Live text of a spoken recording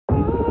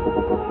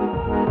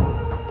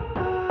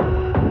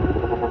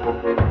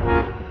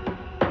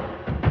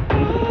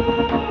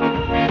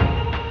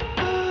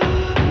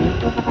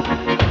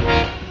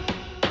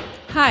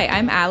Hi,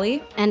 I'm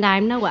Allie. And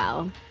I'm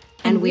Noelle.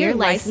 And we're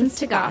licensed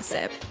to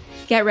gossip.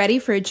 Get ready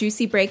for a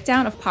juicy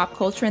breakdown of pop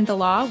culture and the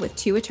law with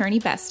two attorney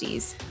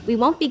besties. We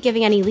won't be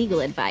giving any legal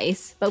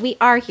advice, but we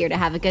are here to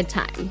have a good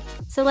time.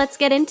 So let's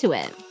get into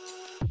it.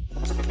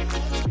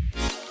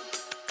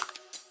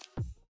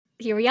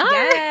 Here we are.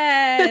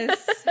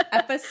 Yes.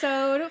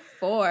 Episode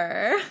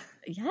 4.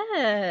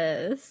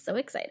 Yes. So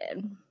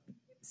excited.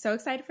 So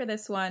excited for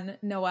this one.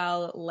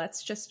 Noelle,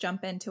 let's just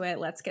jump into it.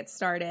 Let's get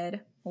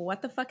started.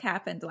 What the fuck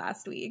happened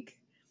last week?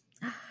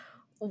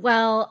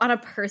 Well, on a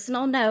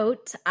personal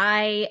note,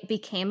 I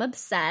became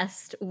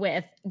obsessed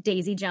with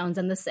Daisy Jones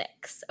and the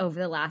Six over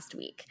the last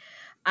week.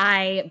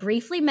 I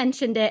briefly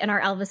mentioned it in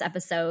our Elvis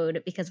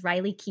episode because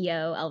Riley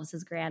Keough,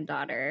 Elvis's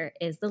granddaughter,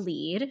 is the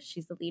lead.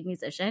 She's the lead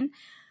musician.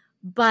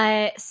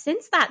 But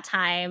since that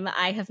time,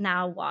 I have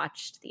now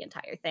watched the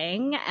entire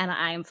thing, and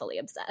I am fully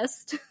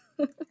obsessed.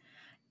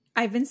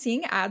 I've been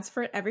seeing ads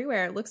for it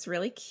everywhere. It looks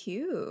really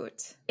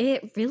cute.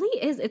 It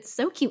really is. It's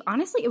so cute.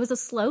 Honestly, it was a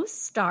slow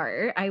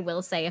start, I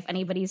will say, if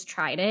anybody's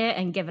tried it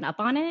and given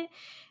up on it.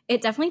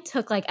 It definitely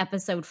took like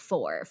episode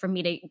 4 for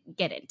me to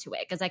get into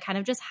it because I kind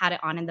of just had it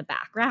on in the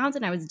background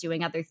and I was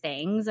doing other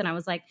things and I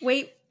was like,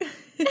 wait,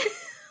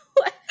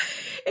 what?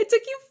 It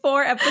took you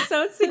 4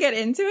 episodes to get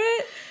into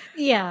it?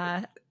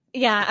 Yeah,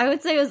 I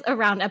would say it was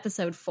around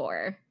episode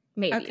 4,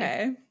 maybe.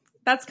 Okay.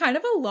 That's kind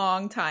of a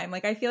long time.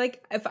 Like, I feel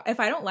like if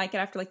I don't like it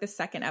after like the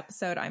second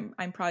episode, I'm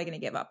probably going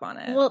to give up on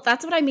it. Well,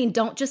 that's what I mean.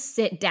 Don't just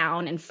sit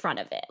down in front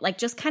of it. Like,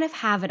 just kind of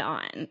have it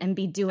on and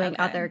be doing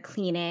other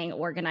cleaning,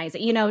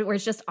 organizing, where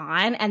it's just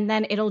on and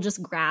then it'll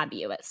just grab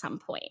you at some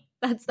point.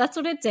 That's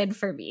what it did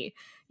for me.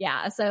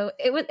 Yeah. So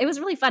it was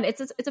really fun.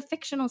 It's a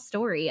fictional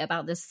story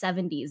about this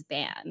 70s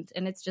band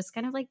and it's just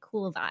kind of like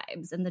cool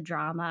vibes and the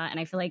drama. And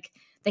I feel like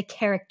the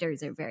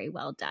characters are very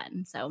well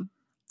done. So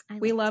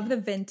we love the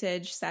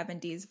vintage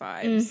 70s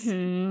vibes.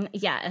 Mm-hmm.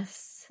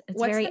 Yes.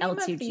 It's very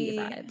L2G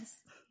vibes.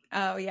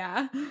 Oh,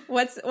 yeah.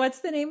 What's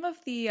the name of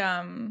the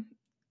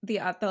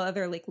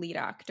other like lead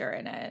actor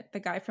in it? The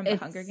guy from The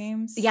Hunger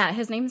Games? Yeah,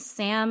 his name's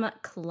Sam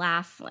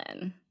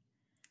Claflin.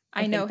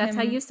 I know that's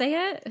how you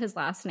say it, his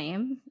last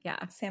name. Yeah.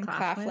 Sam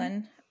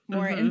Claflin.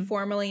 More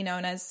informally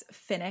known as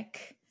Finnick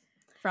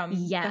from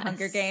The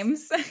Hunger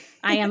Games.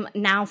 I am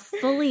now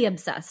fully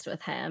obsessed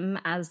with him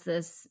as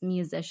this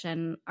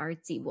musician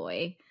artsy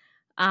boy.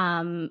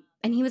 And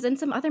he was in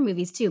some other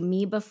movies too.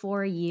 Me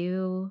Before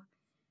You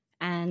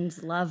and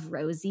Love,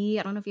 Rosie.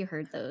 I don't know if you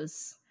heard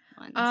those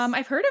ones.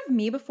 I've heard of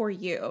Me Before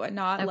You and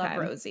not Love,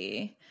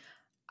 Rosie.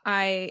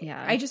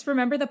 I just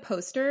remember the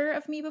poster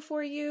of Me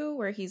Before You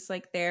where he's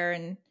like there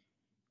and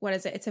what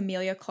is it? It's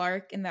Emilia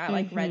Clarke in that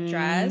like red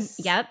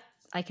dress. Yep.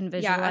 I can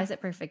visualize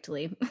it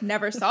perfectly.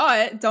 Never saw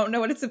it. Don't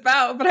know what it's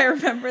about, but I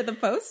remember the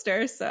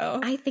poster. So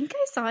I think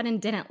I saw it and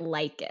didn't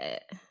like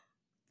it.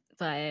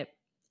 But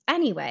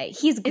anyway,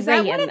 he's great. Is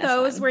that one of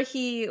those where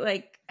he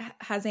like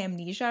has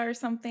amnesia or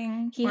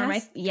something? Or am I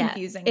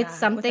confusing that? It's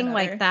something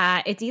like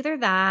that. It's either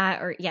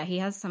that or he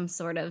has some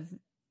sort of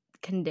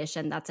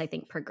condition that's I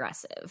think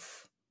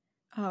progressive.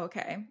 Oh,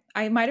 okay.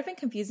 I might have been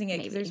confusing it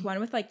because there's one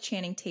with like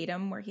Channing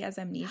Tatum where he has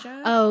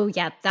amnesia. Oh,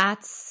 yeah.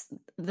 That's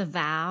The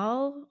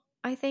Vow,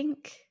 I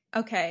think.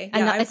 Okay.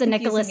 And it's a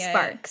Nicholas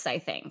Sparks, I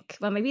think.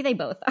 Well, maybe they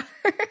both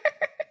are.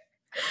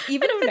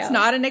 Even if it's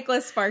not a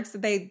Nicholas Sparks,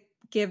 they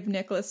give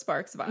Nicholas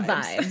Sparks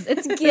vibes.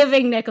 It's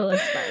giving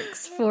Nicholas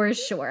Sparks for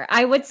sure.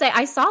 I would say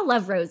I saw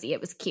Love, Rosie.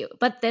 It was cute.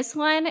 But this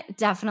one,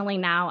 definitely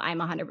now I'm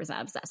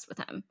 100% obsessed with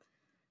him.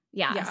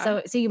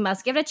 Yeah. So you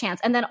must give it a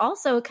chance. And then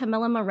also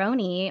Camilla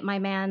Maroney, my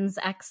man's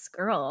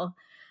ex-girl.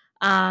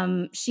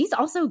 She's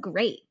also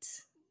great.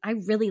 I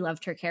really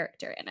loved her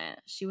character in it.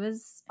 She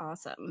was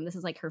awesome. This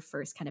is like her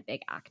first kind of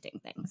big acting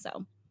thing.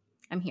 So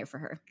I'm here for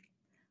her.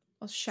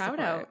 Well, shout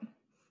out.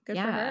 Good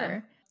for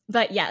her.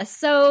 But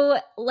so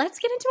let's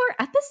get into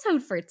our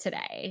episode for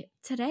today.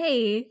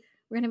 Today,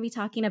 we're going to be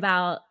talking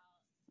about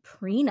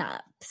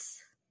prenups.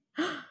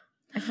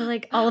 I feel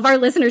like all of our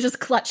listeners just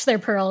clutch their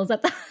pearls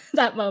at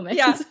that moment.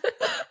 Yeah.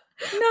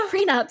 No,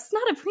 prenups,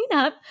 not a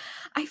prenup.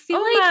 I feel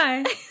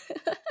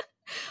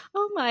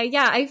oh my,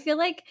 yeah. I feel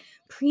like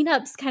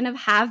prenups kind of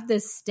have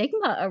this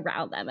stigma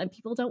around them and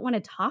people don't want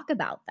to talk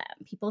about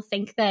them. People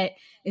think that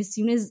as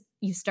soon as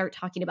you start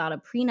talking about a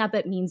prenup,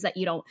 it means that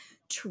you don't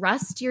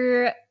trust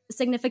your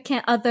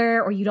significant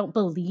other or you don't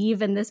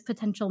believe in this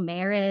potential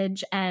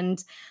marriage.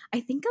 And I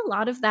think a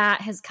lot of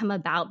that has come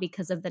about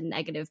because of the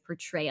negative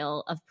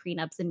portrayal of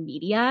prenups in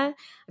media.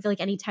 I feel like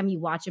anytime you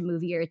watch a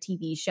movie or a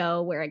TV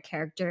show where a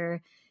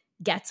character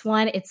gets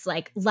one, it's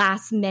like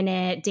last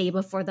minute, day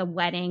before the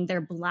wedding,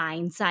 they're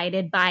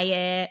blindsided by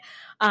it.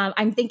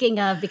 I'm thinking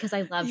of, because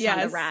I love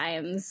Shonda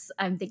Rhimes,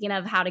 I'm thinking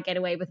of How to Get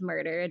Away with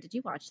Murder. Did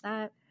you watch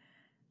that?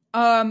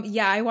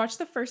 Yeah, I watched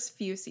the first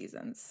few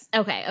seasons.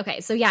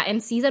 Okay. So yeah,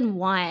 in season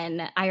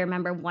 1, I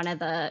remember one of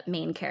the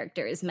main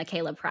characters,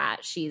 Michaela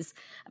Pratt, she's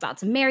about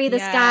to marry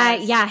this guy.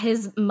 Yeah,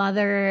 his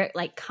mother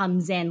like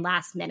comes in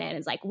last minute and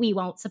is like, we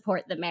won't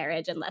support the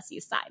marriage unless you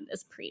sign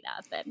this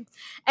prenup. And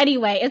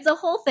anyway, it's a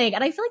whole thing.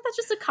 And I feel like that's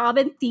just a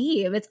common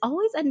theme. It's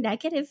always a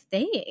negative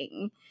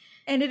thing.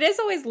 And it is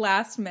always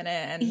last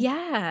minute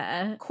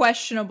and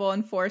questionable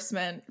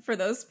enforcement for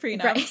those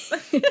prenups.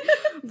 Right.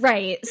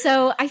 Right.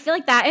 So I feel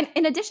like that, and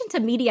in addition to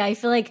media, I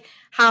feel like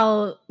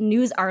how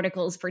news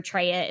articles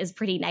portray it is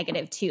pretty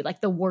negative too. Like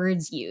the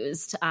words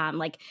used,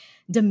 like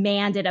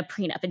demanded a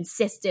prenup,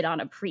 insisted on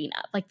a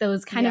prenup, like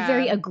those kind of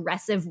very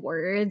aggressive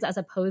words, as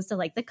opposed to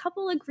like the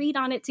couple agreed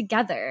on it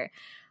together.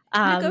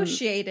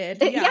 Negotiated.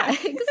 Yeah,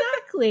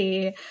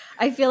 exactly.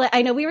 I feel like,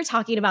 I know we were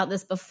talking about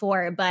this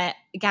before, but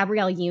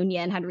Gabrielle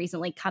Union had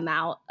recently come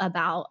out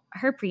about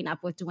her prenup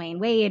with Dwayne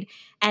Wade,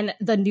 and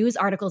the news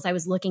articles I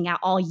was looking at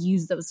all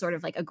use those sort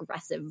of like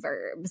aggressive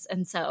verbs.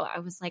 And so I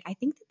was like, I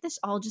think that this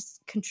all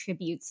just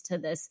contributes to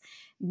this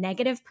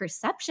negative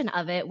perception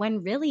of it,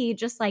 when really,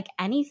 just like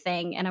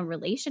anything in a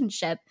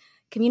relationship,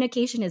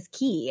 communication is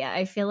key.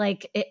 I feel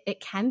like it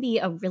can be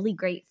a really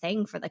great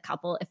thing for the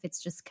couple if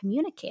it's just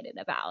communicated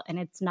about, and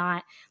it's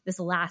not this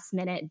last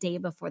minute day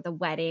before the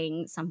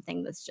wedding,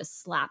 something that's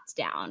just slapped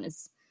down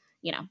as,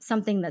 you know,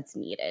 something that's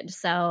needed.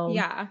 So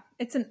yeah,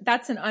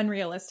 that's an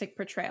unrealistic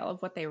portrayal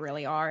of what they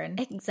really are and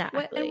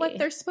what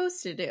they're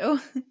supposed to do.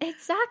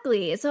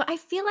 Exactly. So I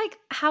feel like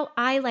how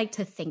I like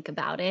to think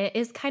about it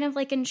is kind of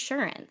like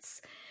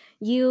insurance.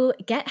 You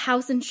get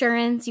house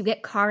insurance, you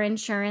get car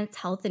insurance,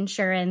 health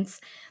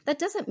insurance. That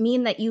doesn't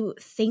mean that you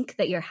think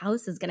that your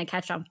house is going to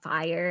catch on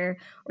fire,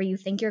 or you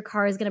think your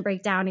car is going to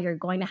break down, or you're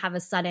going to have a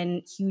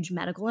sudden huge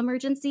medical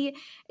emergency.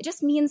 It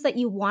just means that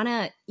you want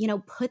to, you know,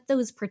 put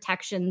those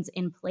protections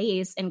in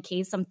place in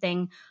case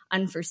something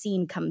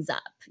unforeseen comes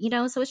up, you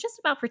know? So it's just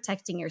about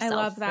protecting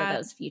yourself for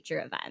those future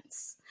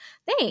events.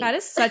 Thanks. That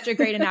is such a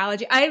great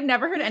analogy. I've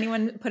never heard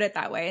anyone put it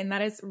that way, and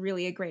that is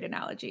really a great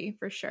analogy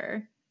for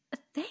sure.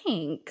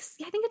 Thanks.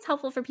 Yeah, I think it's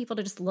helpful for people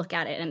to just look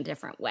at it in a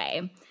different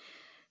way.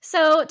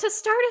 So to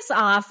start us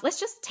off, let's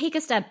just take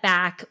a step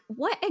back.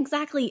 What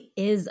exactly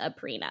is a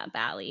prenup,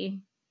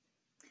 Allie?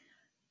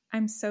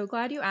 I'm so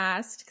glad you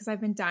asked, because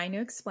I've been dying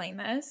to explain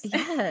this.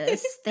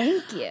 Yes,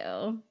 thank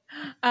you.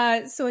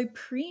 So a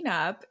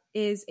prenup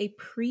is a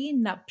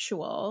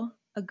prenuptial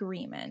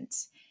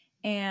agreement.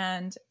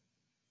 And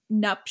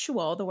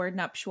nuptial, the word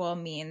nuptial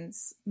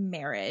means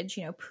marriage,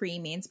 you know, pre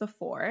means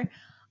before.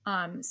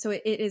 So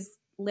it is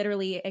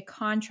literally a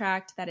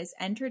contract that is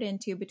entered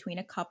into between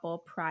a couple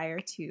prior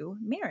to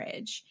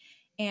marriage.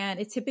 And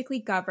it typically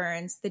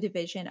governs the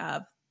division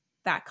of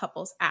that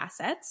couple's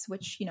assets,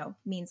 which, you know,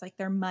 means like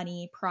their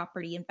money,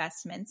 property,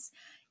 investments,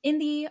 in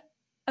the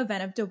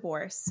event of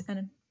divorce.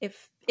 And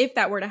if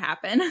that were to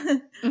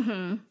happen.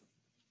 Mm-hmm.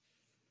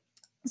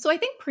 So I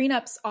think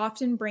prenups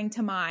often bring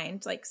to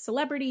mind like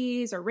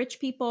celebrities or rich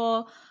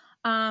people,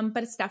 but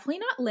it's definitely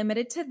not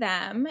limited to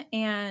them.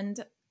 And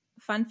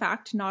fun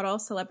fact, not all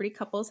celebrity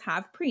couples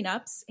have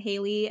prenups.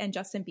 Hailey and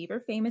Justin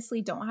Bieber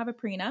famously don't have a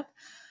prenup,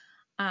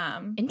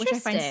 which I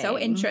find so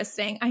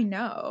interesting. I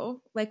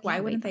know. Like,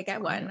 why wouldn't they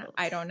get one?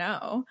 I don't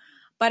know.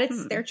 But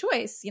it's their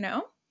choice, you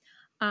know?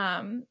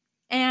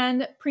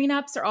 And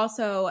prenups are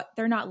also,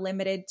 they're not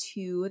limited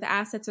to the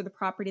assets or the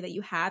property that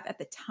you have at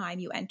the time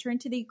you enter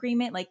into the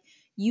agreement. Like,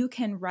 you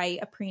can write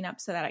a prenup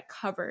so that it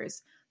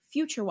covers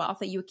future wealth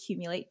that you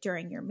accumulate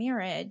during your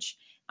marriage,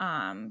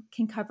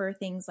 can cover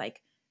things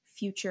like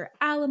future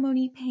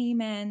alimony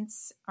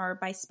payments, or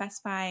by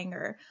specifying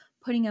or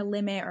putting a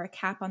limit or a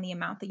cap on the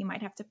amount that you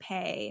might have to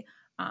pay,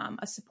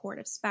 a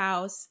supportive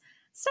spouse,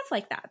 stuff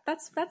like that.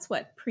 That's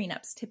what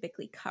prenups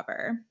typically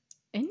cover.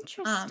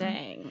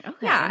 Interesting. Okay.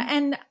 Yeah,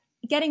 and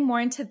getting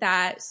more into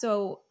that,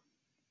 so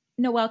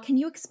Noelle, can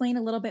you explain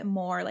a little bit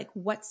more like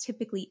what's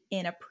typically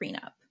in a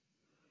prenup?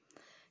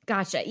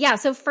 Gotcha. Yeah.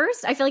 So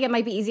first, I feel like it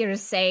might be easier to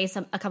say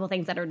a couple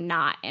things that are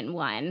not in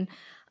one.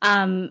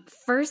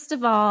 First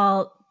of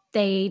all,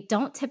 they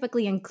don't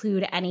typically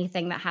include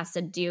anything that has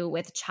to do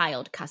with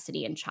child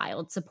custody and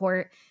child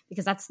support,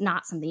 because that's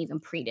not something you can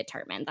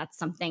predetermine. That's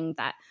something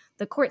that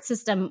the court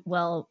system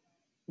will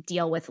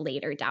deal with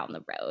later down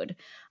the road.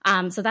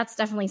 So that's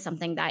definitely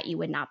something that you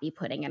would not be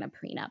putting in a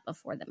prenup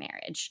before the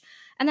marriage.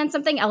 And then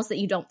something else that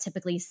you don't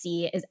typically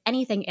see is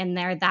anything in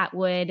there that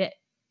would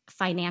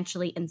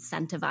financially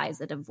incentivize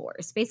a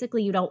divorce.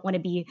 Basically, you don't want to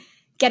be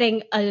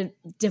getting a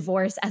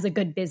divorce as a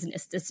good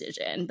business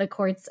decision. The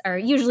courts are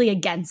usually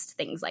against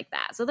things like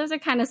that. So those are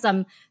kind of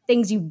some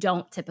things you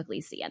don't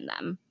typically see in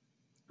them.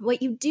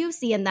 What you do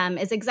see in them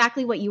is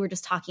exactly what you were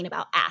just talking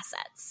about,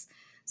 assets.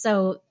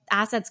 So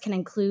assets can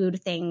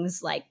include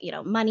things like, you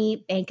know,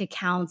 money, bank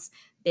accounts,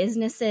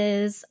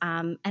 businesses,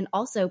 and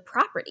also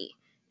property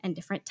and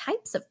different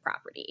types of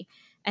property.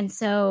 And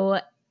so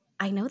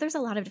I know there's a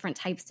lot of different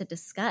types to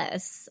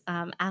discuss.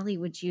 Allie,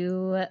 would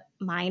you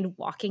mind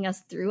walking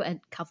us through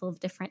a couple of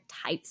different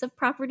types of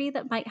property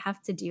that might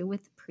have to do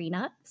with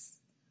prenups?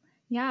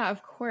 Yeah,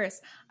 of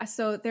course.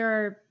 So there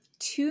are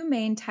two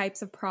main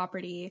types of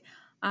property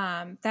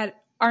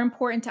that are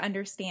important to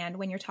understand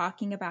when you're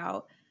talking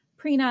about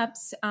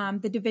prenups,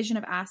 the division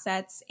of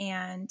assets,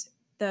 and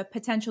the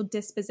potential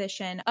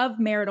disposition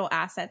of marital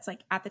assets, like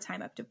at the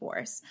time of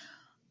divorce.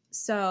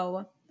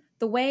 So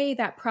the way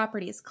that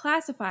property is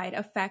classified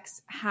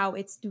affects how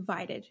it's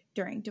divided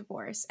during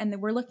divorce. And then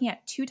we're looking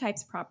at two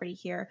types of property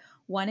here.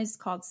 One is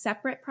called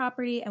separate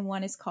property and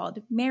one is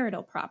called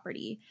marital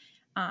property.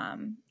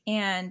 And,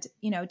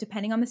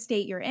 depending on the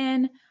state you're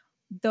in,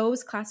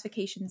 those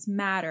classifications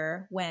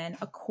matter when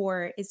a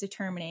court is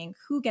determining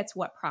who gets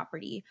what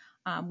property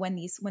when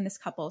this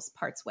couple's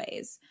parts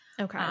ways.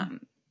 Okay.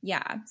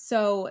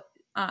 So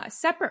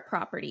separate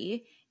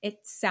property, it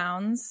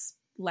sounds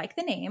like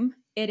the name.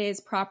 It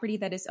is property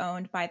that is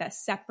owned by the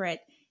separate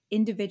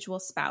individual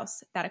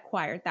spouse that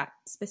acquired that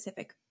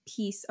specific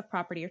piece of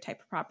property or type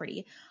of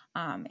property.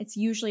 It's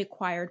usually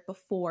acquired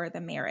before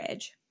the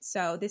marriage.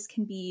 So this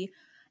can be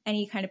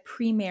any kind of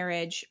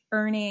pre-marriage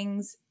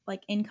earnings,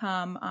 like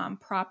income,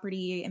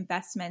 property,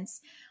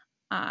 investments.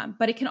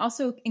 But it can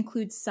also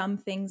include some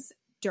things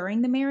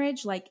during the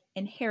marriage, like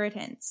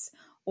inheritance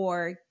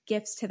or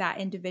gifts to that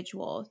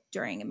individual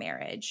during a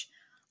marriage.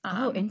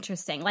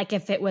 Interesting. Like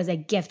if it was a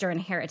gift or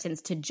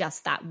inheritance to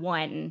just that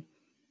one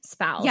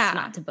spouse,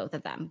 not to both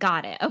of them.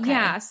 Got it. Okay.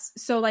 Yes.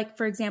 So like,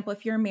 for example,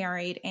 if you're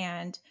married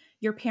and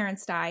your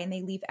parents die and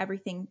they leave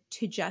everything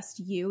to just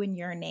you in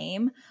your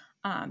name,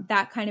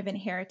 that kind of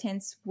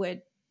inheritance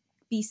would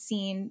be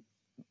seen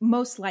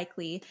most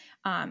likely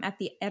by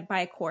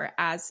a court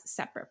as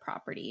separate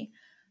property.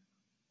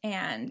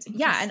 And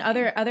and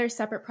other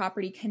separate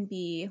property can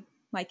be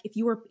like if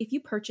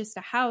you purchased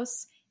a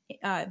house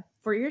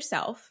for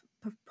yourself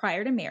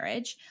prior to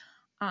marriage,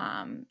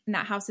 and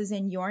that house is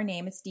in your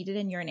name, it's deeded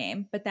in your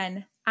name, but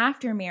then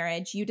after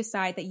marriage you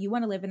decide that you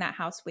want to live in that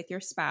house with your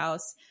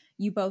spouse,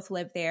 you both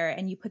live there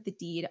and you put the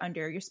deed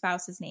under your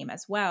spouse's name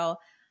as well,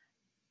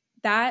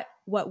 that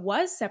what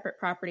was separate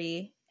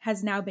property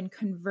has now been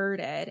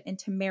converted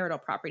into marital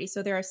property.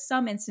 So there are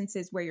some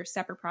instances where your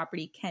separate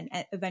property can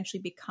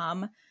eventually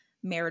become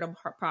marital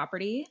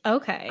property.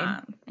 Okay.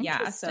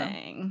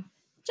 Interesting. So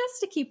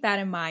just to keep that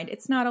in mind,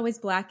 it's not always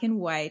black and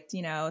white.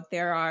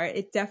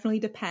 It definitely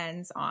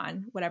depends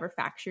on whatever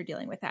facts you're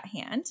dealing with at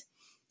hand.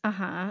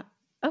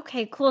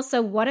 Okay, cool.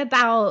 So what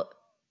about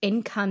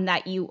income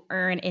that you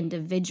earn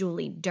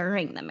individually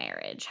during the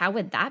marriage? How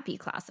would that be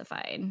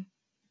classified?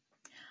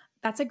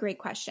 That's a great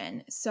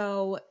question.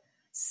 So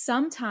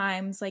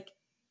sometimes like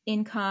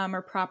income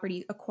or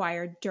property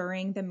acquired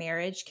during the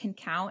marriage can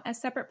count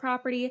as separate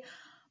property,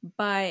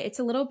 but it's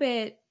a little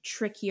bit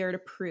trickier to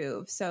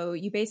prove. So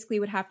you basically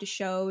would have to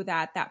show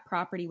that that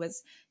property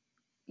was,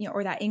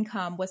 or that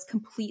income was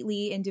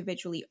completely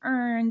individually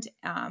earned,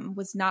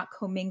 was not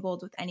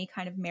commingled with any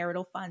kind of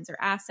marital funds or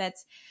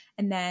assets.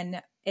 And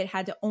then it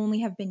had to only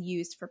have been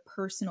used for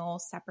personal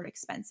separate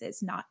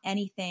expenses, not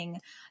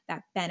anything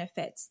that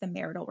benefits the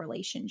marital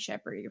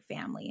relationship or your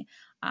family.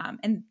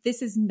 And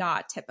this is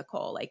not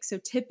typical. So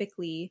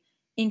typically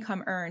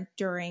income earned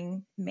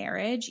during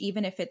marriage,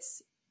 even if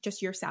it's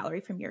just your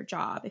salary from your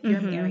job, if you're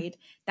married,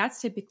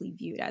 that's typically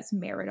viewed as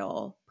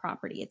marital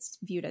property. It's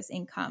viewed as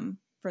income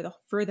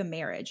for the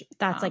marriage.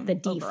 That's like the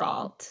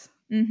default.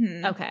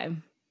 Okay.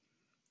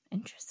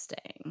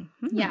 Interesting.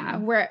 Yeah.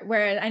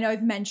 Where I know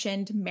I've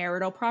mentioned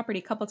marital property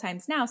a couple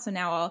times now, so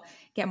now I'll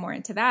get more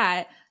into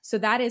that. So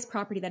that is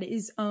property that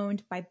is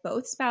owned by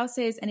both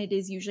spouses, and it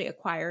is usually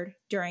acquired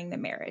during the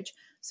marriage.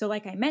 So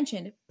like I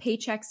mentioned,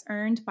 paychecks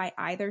earned by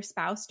either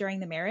spouse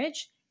during the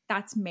marriage,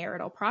 that's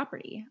marital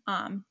property.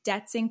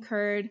 Debts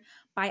incurred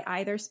by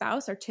either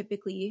spouse are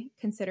typically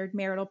considered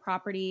marital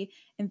property,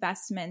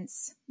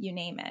 investments, you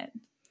name it.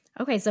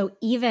 Okay, so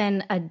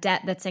even a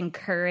debt that's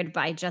incurred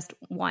by just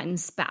one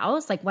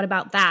spouse, like what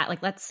about that?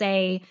 Like let's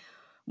say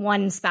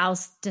one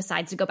spouse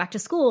decides to go back to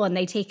school and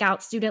they take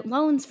out student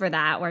loans for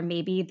that, or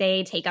maybe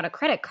they take out a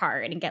credit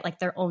card and get like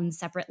their own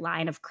separate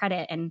line of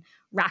credit and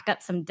rack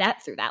up some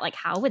debt through that. Like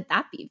how would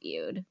that be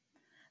viewed?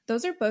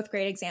 Those are both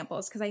great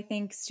examples because I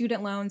think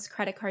student loans,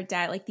 credit card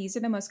debt, like these are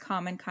the most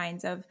common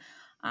kinds of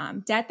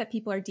debt that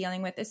people are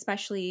dealing with,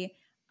 especially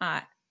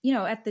at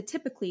the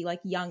typically like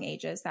young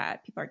ages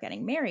that people are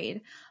getting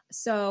married.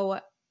 So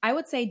I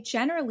would say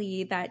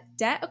generally that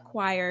debt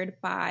acquired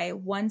by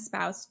one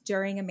spouse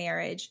during a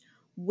marriage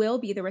will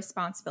be the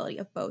responsibility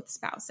of both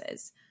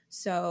spouses.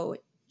 So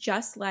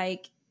just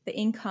like the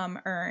income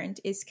earned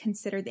is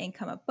considered the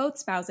income of both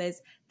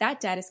spouses, that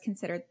debt is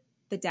considered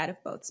the debt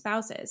of both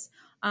spouses.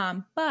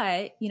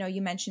 But,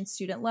 you mentioned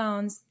student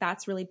loans,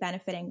 that's really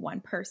benefiting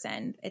one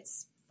person.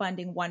 It's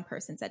funding one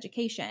person's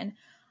education.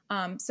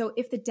 So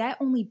if the debt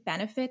only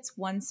benefits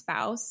one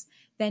spouse,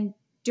 then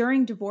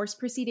during divorce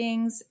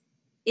proceedings,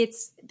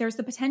 there's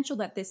the potential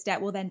that this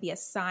debt will then be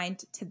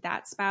assigned to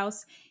that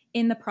spouse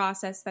in the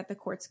process that the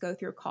courts go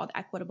through called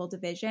equitable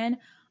division.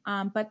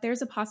 But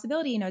there's a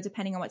possibility,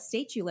 depending on what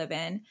state you live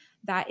in,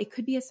 that it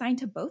could be assigned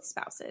to both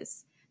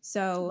spouses.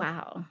 So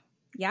wow.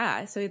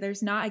 Yeah. So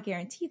there's not a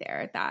guarantee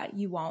there that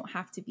you won't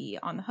have to be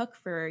on the hook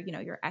for,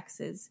 your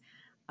ex's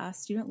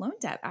student loan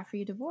debt after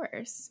you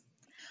divorce.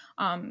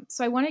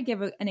 So I want to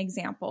give an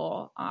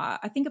example,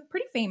 I think a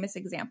pretty famous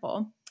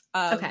example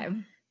of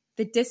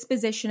the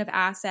disposition of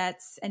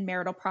assets and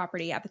marital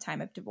property at the time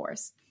of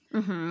divorce.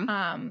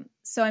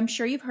 So I'm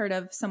sure you've heard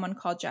of someone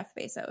called Jeff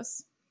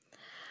Bezos.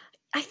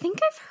 I think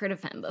I've heard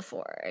of him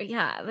before.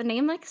 Yeah, the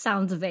name like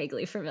sounds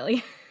vaguely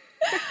familiar.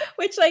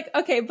 Which, like,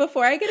 okay,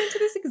 before I get into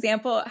this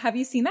example, have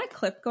you seen that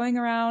clip going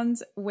around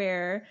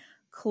where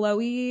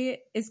Khloe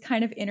is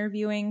kind of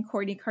interviewing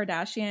Kourtney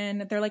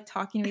Kardashian? They're like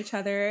talking to each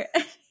other.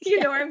 You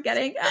know where I'm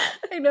getting at?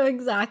 I know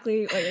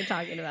exactly what you're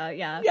talking about.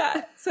 Yeah.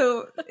 Yeah.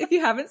 So if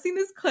you haven't seen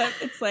this clip,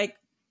 it's like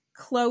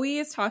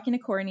Khloe is talking to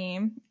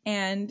Kourtney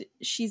and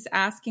she's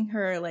asking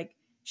her, like,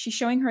 she's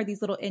showing her these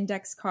little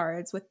index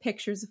cards with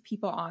pictures of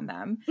people on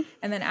them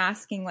and then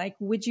asking, like,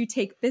 would you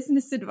take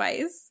business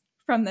advice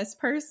from this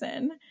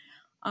person?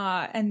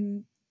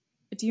 And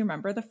do you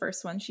remember the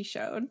first one she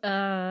showed?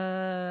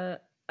 I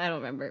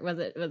don't remember. Was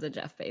it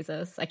Jeff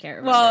Bezos? I can't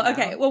remember. Well, now.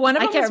 okay. Well, one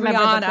of them was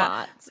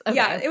Rihanna. Okay.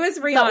 Yeah, it was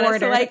Rihanna.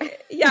 So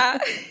like, yeah.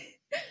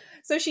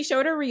 So she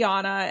showed her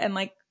Rihanna, and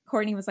like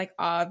Kourtney was like,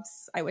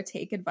 "Obs, I would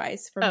take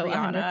advice from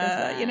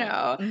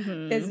Rihanna,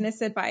 100%.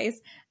 Business advice."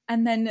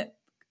 And then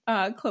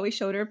Khloe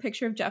showed her a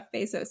picture of Jeff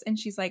Bezos, and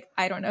she's like,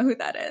 "I don't know who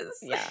that is."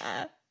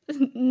 Yeah,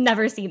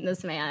 never seen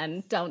this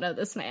man. Don't know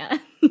this man.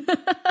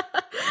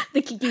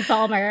 The Keke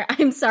Palmer.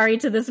 I'm sorry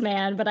to this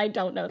man, but I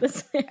don't know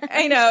this man.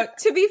 I know.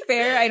 To be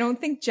fair, I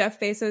don't think Jeff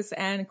Bezos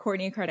and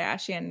Kourtney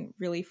Kardashian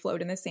really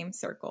float in the same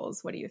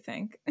circles. What do you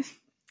think?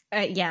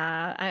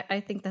 Yeah, I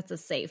think that's a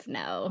safe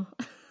no.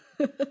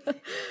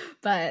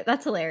 But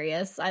that's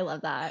hilarious. I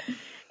love that.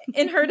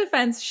 In her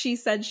defense, she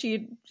said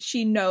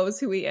she knows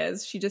who he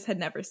is. She just had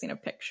never seen a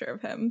picture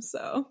of him.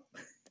 So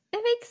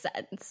it makes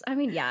sense. I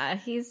mean, yeah,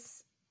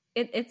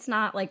 it's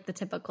not like the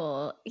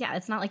typical,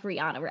 it's not like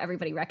Rihanna where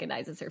everybody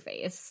recognizes her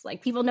face.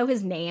 Like people know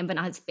his name, but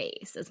not his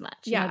face as much.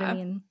 You know what I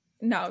mean?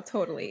 No,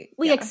 totally.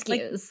 We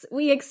excuse.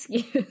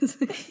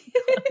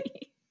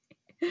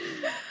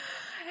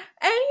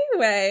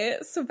 Anyway,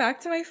 so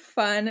back to my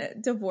fun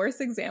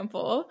divorce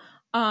example.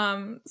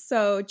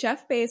 So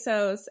Jeff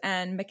Bezos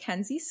and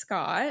Mackenzie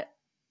Scott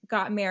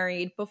got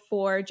married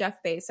before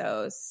Jeff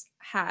Bezos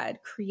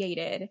had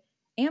created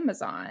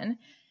Amazon.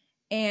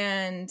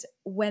 And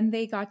when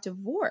they got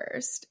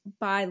divorced,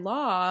 by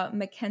law,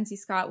 Mackenzie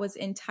Scott was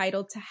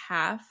entitled to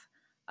half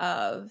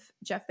of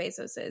Jeff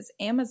Bezos's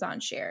Amazon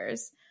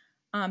shares.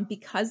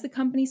 Because the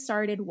company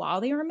started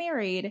while they were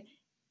married,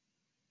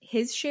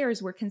 his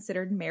shares were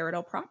considered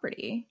marital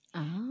property.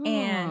 Oh.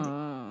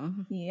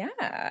 And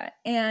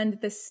and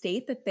the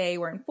state that they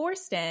were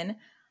enforced in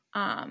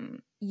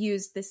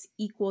used this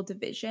equal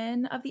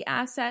division of the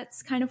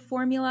assets kind of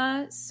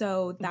formula.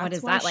 So that's what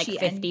is why that, like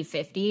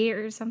 50-50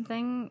 or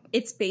something?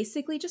 It's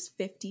basically just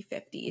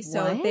 50-50.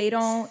 So they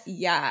don't,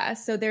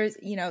 so there's,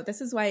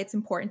 this is why it's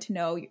important to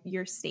know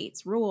your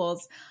state's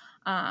rules.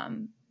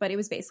 But it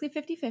was basically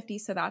 50-50.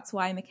 So that's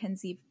why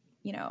Mackenzie,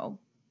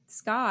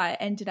 Scott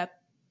ended up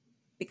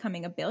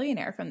becoming a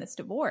billionaire from this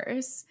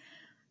divorce,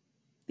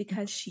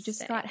 because she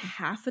just got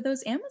half of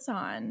those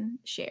Amazon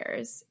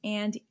shares.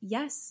 And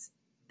yes,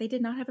 they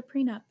did not have a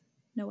prenup,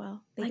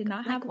 Noelle. They did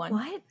not have one.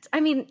 What? I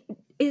mean,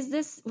 was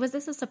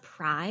this a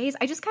surprise?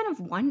 I just kind of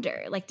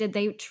wonder, like, did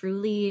they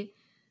truly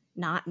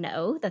not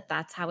know that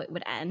that's how it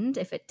would end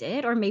if it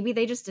did? Or maybe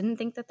they just didn't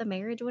think that the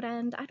marriage would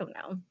end. I don't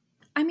know.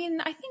 I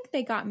mean, I think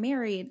they got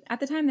married.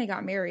 At the time they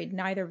got married,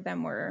 neither of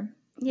them were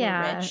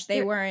rich.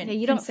 They weren't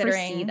you considering.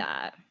 Don't foresee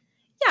that.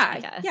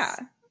 Yeah.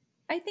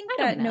 I think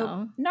that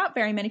not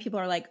very many people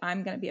are like,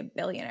 I'm going to be a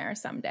billionaire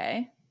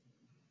someday.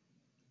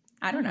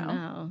 I don't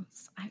know.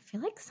 I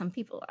feel like some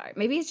people are.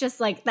 Maybe it's just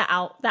like the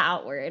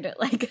outward,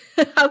 like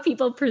how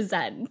people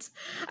present.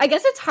 I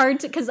guess it's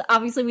hard to, because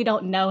obviously we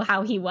don't know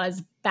how he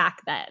was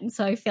back then.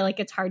 So I feel like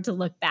it's hard to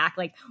look back,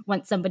 like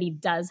once somebody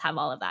does have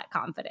all of that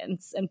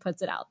confidence and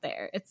puts it out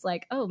there. It's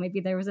like, oh, maybe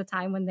there was a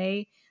time when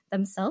they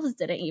themselves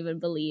didn't even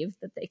believe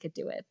that they could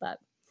do it. But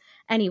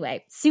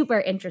anyway, super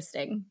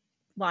interesting.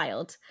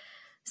 Wild.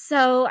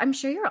 So I'm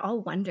sure you're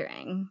all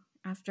wondering,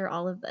 after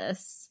all of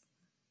this,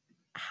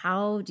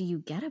 how do you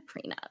get a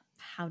prenup?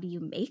 How do you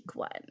make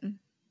one?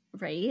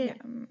 Right?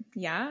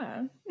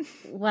 Yeah.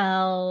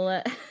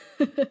 Well,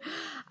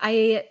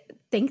 I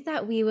think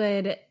that we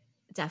would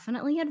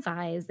definitely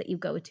advise that you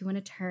go to an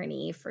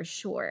attorney for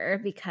sure,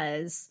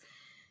 because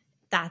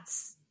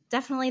that's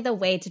definitely the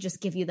way to just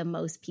give you the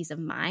most peace of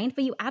mind.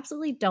 But you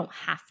absolutely don't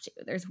have to.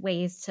 There's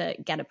ways to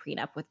get a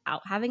prenup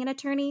without having an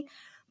attorney.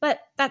 But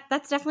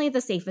that's definitely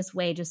the safest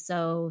way, just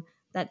so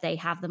that they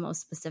have the most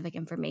specific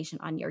information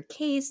on your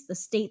case. The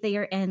state that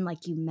you're in,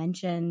 like you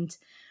mentioned,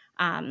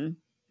 can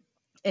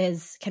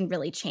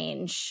really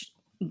change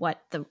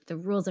what the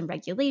rules and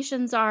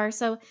regulations are.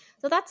 So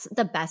that's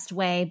the best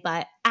way.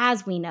 But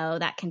as we know,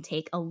 that can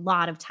take a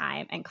lot of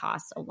time and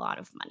cost a lot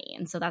of money.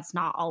 And so that's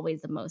not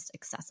always the most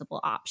accessible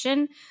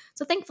option.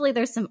 So thankfully,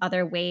 there's some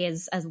other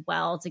ways as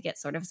well to get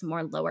sort of some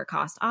more lower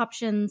cost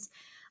options.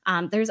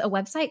 There's a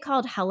website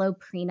called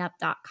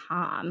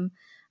helloprenup.com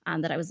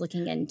that I was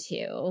looking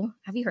into.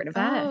 Have you heard of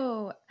that?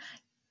 Oh,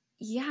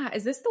 yeah.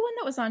 Is this the one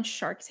that was on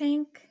Shark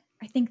Tank?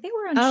 I think they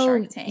were on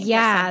Shark Tank.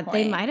 Yeah,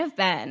 they might have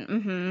been.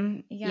 Mm-hmm.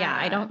 Yeah,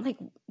 I don't like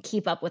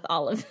keep up with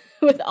all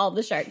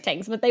the Shark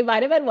Tanks, but they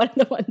might have been one of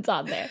the ones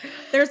on there.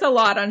 There's a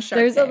lot on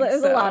Shark Tank.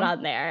 There's a lot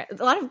on there.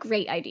 A lot of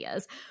great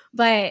ideas.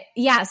 But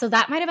yeah, so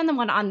that might have been the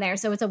one on there.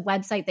 So it's a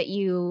website that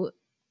you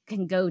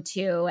can go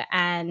to,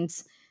 and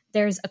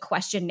there's a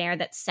questionnaire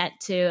that's sent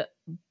to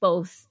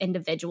both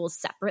individuals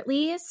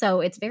separately.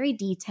 So it's very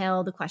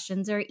detailed. The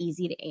questions are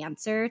easy to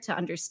answer, to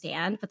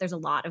understand, but there's a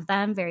lot of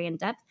them, very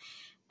in-depth.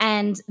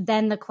 And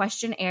then the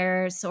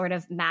questionnaire sort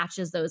of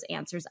matches those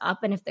answers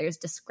up. And if there's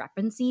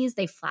discrepancies,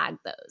 they flag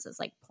those as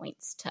like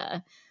points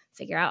to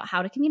figure out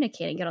how to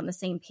communicate and get on the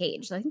same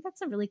page. So I think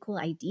that's a really cool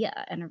idea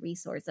and a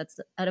resource that's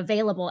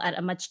available at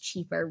a much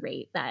cheaper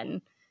rate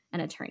than an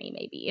attorney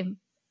maybe.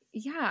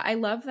 Yeah, I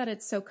love that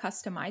it's so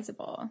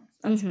customizable.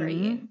 That's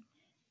great.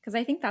 Because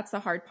I think that's the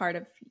hard part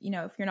of,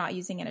 if you're not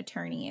using an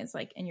attorney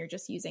and you're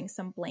just using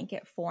some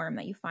blanket form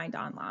that you find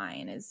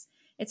online is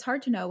it's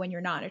hard to know when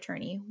you're not an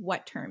attorney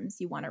what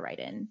terms you want to write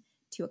in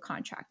to a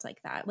contract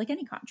like that, like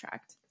any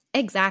contract.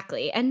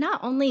 Exactly. And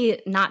not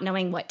only not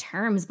knowing what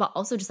terms, but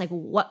also just like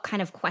what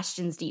kind of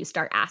questions do you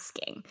start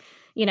asking?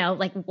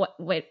 Like what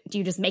do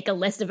you just make a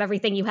list of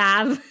everything you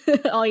have,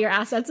 all your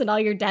assets and all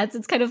your debts?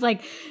 It's kind of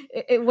like,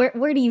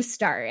 where do you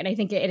start? And I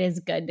think it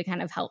is good to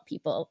kind of help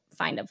people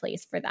find a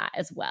place for that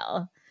as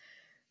well.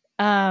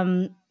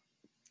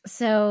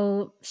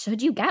 So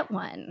should you get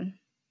one?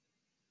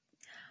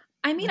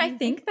 I mean, I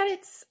think that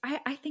it's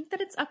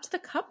up to the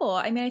couple.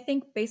 I mean, I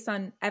think based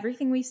on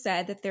everything we've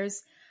said that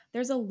there's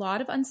a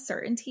lot of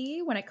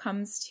uncertainty when it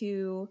comes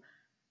to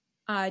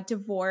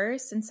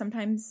divorce and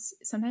sometimes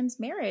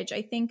marriage.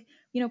 I think,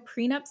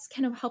 prenups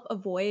can help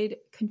avoid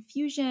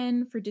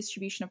confusion for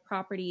distribution of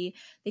property.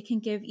 They can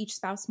give each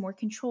spouse more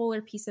control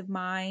or peace of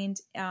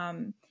mind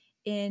in,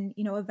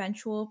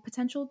 eventual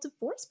potential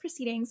divorce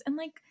proceedings. And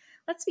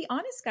let's be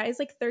honest, guys,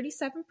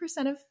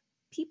 37% of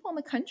people in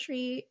the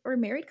country or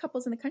married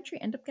couples in the country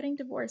end up getting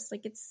divorced.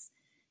 It's,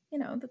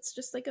 that's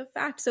just a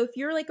fact. So if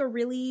you're a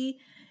really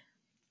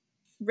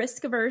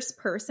risk-averse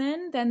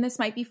person, then this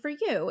might be for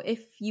you.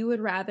 If you would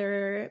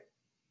rather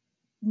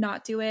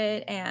not do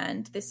it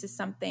and this is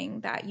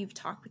something that you've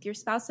talked with your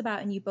spouse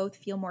about and you both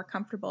feel more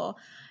comfortable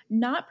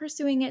not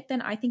pursuing it,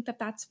 then I think that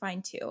that's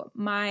fine too.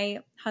 My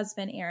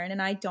husband, Aaron,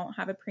 and I don't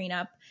have a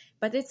prenup,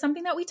 but it's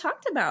something that we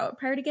talked about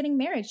prior to getting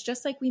married.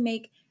 Just like we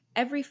make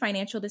every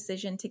financial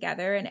decision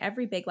together and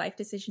every big life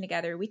decision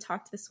together, we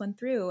talked this one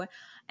through.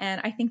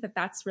 And I think that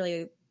that's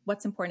really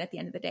what's important at the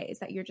end of the day, is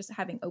that you're just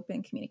having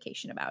open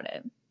communication about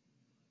it.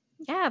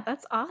 Yeah,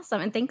 that's awesome.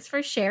 And thanks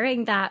for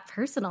sharing that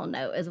personal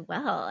note as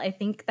well. I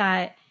think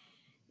that,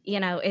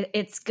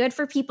 it's good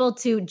for people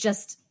to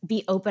just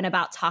be open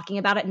about talking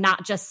about it,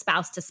 not just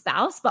spouse to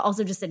spouse, but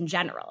also just in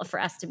general for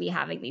us to be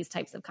having these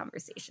types of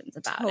conversations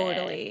about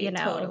it.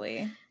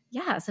 Totally.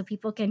 Yeah, so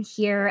people can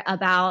hear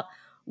about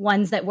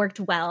ones that worked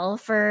well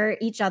for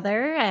each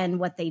other and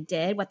what they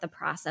did, what the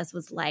process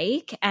was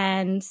like.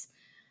 And,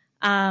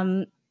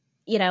 I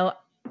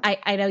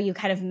know you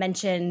kind of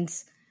mentioned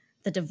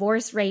the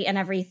divorce rate and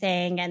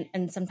everything.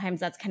 And sometimes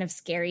that's kind of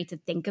scary to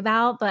think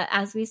about. But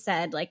as we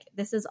said,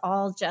 this is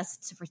all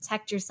just to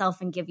protect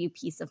yourself and give you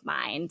peace of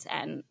mind.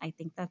 And I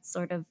think that's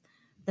sort of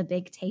the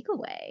big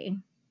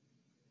takeaway.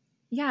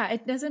 Yeah,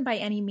 it doesn't by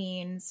any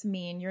means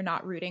mean you're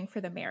not rooting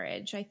for the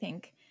marriage. I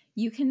think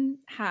you can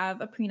have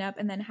a prenup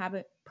and then have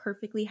a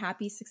perfectly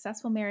happy,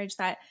 successful marriage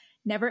that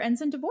never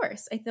ends in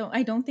divorce.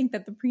 I don't think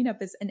that the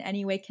prenup is in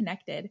any way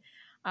connected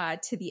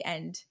to the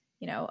end,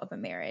 of a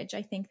marriage.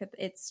 I think that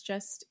it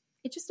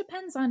just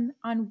depends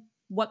on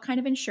what kind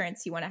of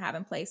insurance you want to have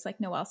in place, like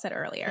Noelle said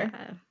earlier.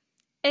 Yeah,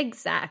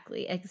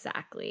 exactly.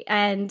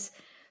 And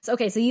so,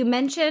 okay, so you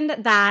mentioned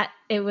that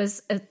it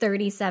was a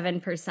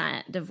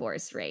 37%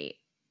 divorce rate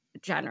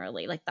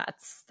generally.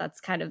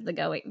 That's kind of the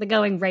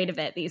going rate of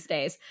it these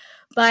days.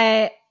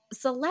 But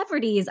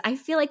celebrities, I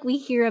feel like we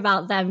hear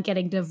about them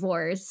getting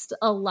divorced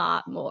a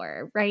lot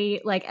more,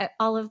 right?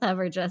 All of them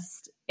are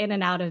just in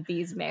and out of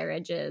these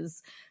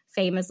marriages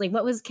famously.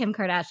 What was Kim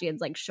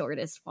Kardashian's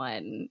shortest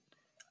one?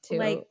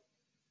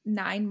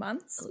 9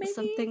 months, maybe?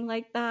 Something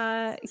like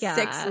that. Yeah.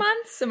 6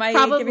 months? Am I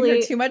giving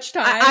her too much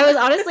time? I was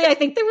honestly, I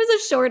think there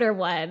was a shorter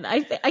one.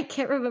 I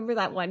can't remember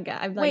that one guy.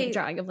 I'm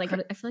drawing of I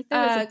feel like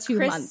there was a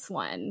 2-month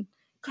one.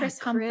 Chris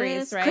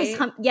Humphries, right?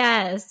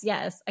 Yes.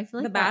 I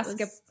feel like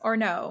the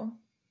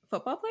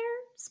football player?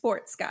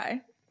 Sports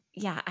guy.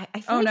 Yeah, I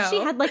feel like she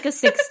had a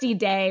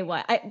 60-day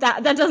one.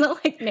 That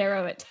doesn't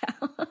narrow it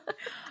down.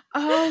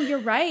 Oh, you're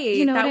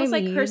right. That was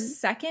her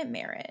second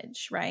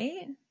marriage,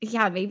 right?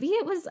 Yeah, maybe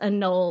it was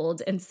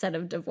annulled instead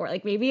of divorce.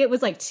 Maybe it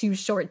was too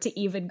short to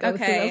even go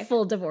through a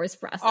full divorce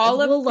process.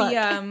 All of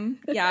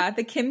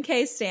the Kim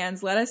K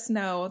stans, let us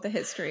know the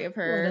history of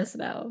her. Let us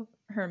know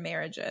her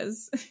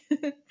marriages.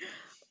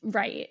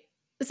 Right.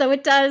 So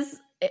it does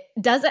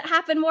it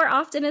happen more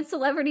often in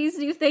celebrities,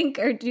 do you think?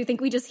 Or do you think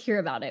we just hear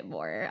about it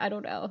more? I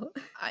don't know.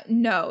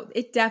 No,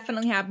 it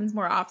definitely happens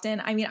more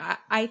often. I mean,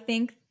 I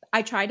think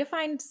I tried to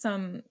find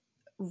some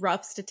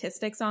rough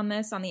statistics on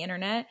this on the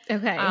internet.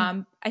 Okay.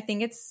 I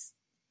think it's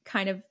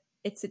kind of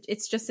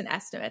it's just an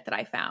estimate that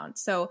I found.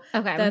 So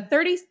okay.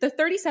 the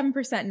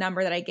 37%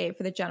 number that I gave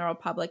for the general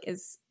public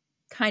is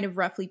kind of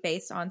roughly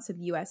based on some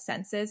US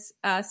Census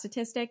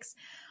statistics.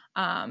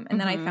 And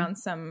then I found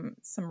some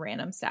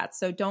random stats.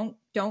 So don't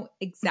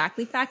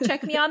exactly fact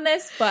check me on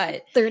this,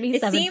 but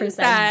 37%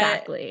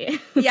 exactly.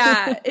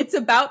 Yeah, it's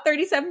about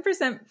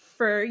 37%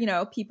 for,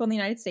 people in the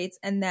United States,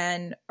 and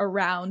then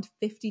around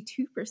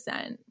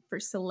 52% for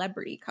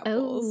celebrity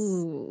couples.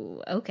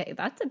 Oh, okay.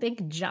 That's a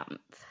big jump.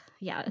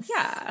 Yes.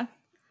 Yeah.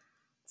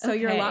 So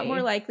you're a lot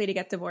more likely to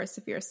get divorced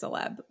if you're a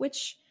celeb,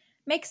 which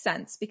makes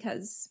sense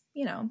because,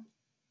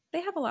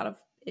 they have a lot of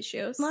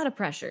issues. A lot of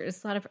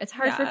pressures. It's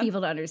hard for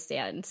people to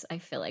understand, I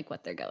feel like,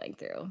 what they're going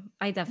through.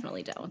 I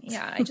definitely don't.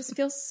 Yeah, I just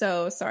feel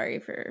so sorry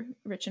for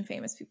rich and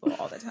famous people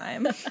all the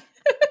time.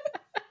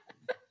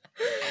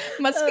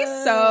 Must be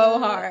so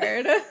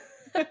hard.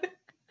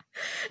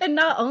 And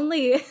not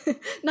only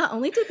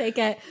do they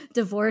get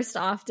divorced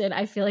often,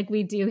 I feel like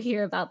we do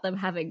hear about them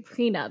having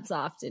prenups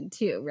often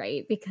too,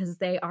 right? Because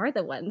they are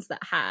the ones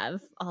that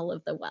have all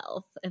of the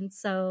wealth. And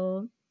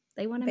so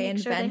they want to make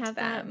sure they have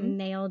that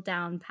nailed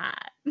down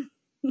pat.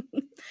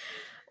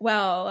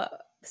 Well,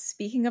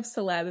 speaking of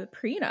celeb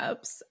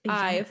prenups, yes.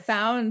 I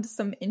found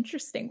some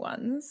interesting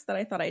ones that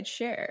I thought I'd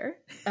share.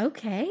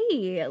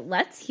 Okay,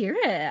 let's hear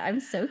it. I'm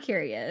so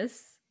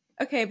curious.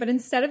 Okay, but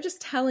instead of just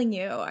telling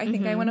you, I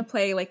think I want to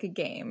play like a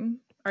game.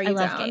 Are you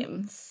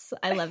down?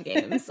 I love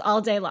games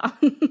all day long.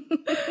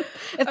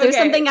 If there's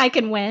something I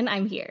can win,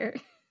 I'm here.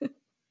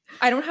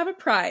 I don't have a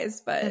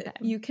prize, but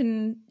you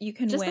can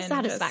just win. The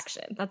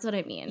satisfaction. That's what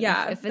I mean.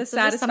 Yeah, if it's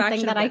just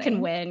something that I can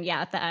win,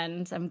 at the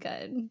end, I'm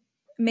good.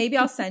 Maybe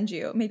I'll send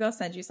you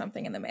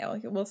something in the mail.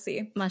 We'll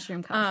see.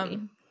 Mushroom coffee.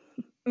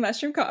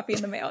 Mushroom coffee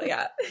in the mail.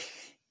 Yeah.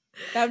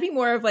 That would be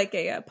more of like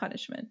a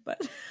punishment,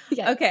 but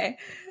yes. Okay.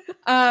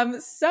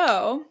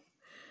 So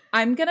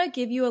I'm going to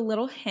give you a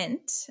little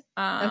hint.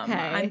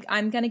 Okay.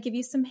 I'm going to give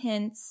you some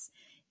hints,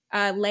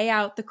 lay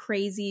out the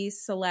crazy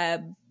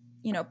celeb,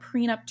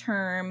 prenup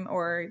term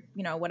or,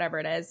 whatever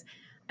it is.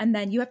 And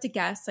then you have to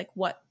guess like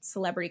what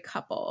celebrity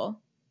couple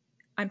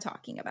I'm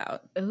talking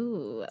about.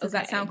 Ooh. Does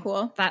that sound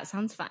cool? That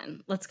sounds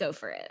fun. Let's go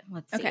for it.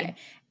 Let's see. Okay.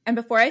 And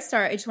before I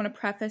start, I just want to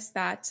preface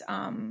that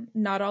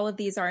not all of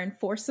these are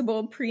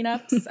enforceable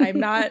prenups. I'm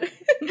not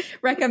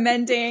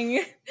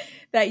recommending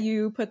that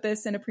you put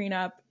this in a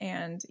prenup.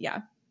 And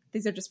yeah,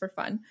 these are just for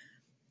fun.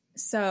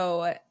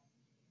 So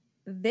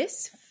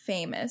this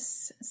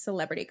famous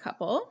celebrity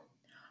couple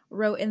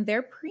wrote in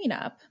their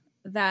prenup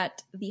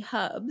that the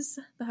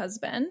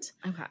husband,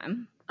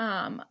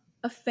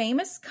 a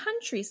famous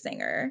country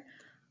singer,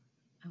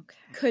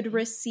 could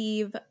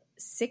receive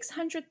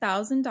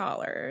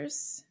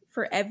 $600,000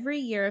 for every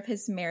year of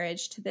his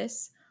marriage to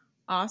this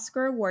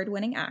Oscar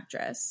award-winning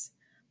actress,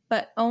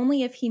 but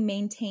only if he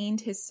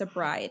maintained his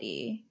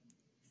sobriety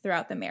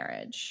throughout the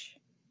marriage.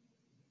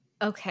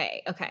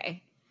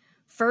 Okay.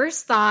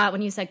 First thought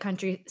when you said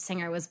country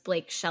singer was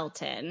Blake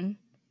Shelton.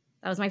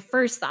 That was my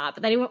first thought.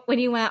 But then when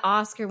you went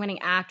Oscar-winning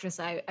actress,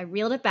 I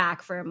reeled it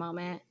back for a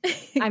moment.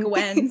 I'm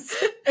Gwen's.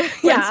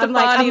 I'm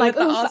like with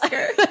the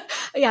Oscar.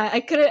 Yeah, I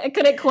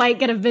couldn't quite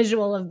get a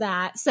visual of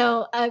that.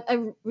 So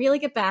I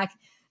reeling it back.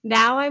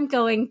 Now I'm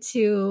going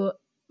to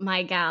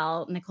my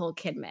gal, Nicole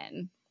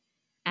Kidman.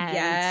 And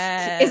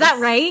yes. Is that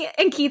right?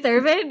 And Keith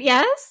Urban?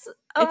 Yes?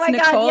 Oh it's my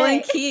God. Nicole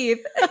and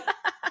Keith.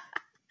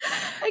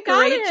 I got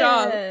Great it.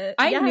 job.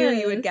 I knew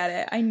you would get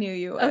it. I knew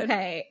you would.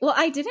 Okay. Well,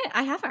 I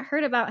haven't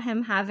heard about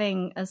him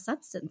having a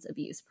substance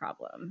abuse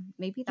problem.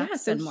 Maybe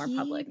that's been more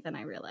public than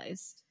I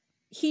realized.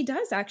 He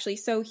does actually.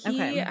 So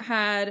he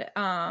had,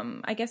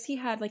 I guess he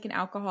had like an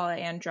alcohol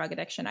and drug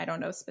addiction. I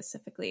don't know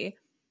specifically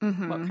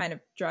what kind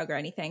of drug or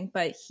anything,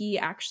 but he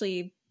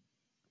actually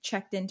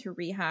checked into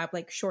rehab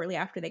like shortly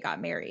after they got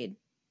married,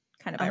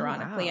 kind of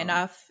ironically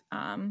enough.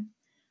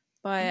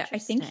 But I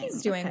think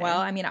he's doing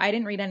well. I mean, I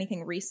didn't read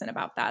anything recent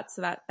about that.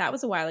 So that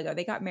was a while ago.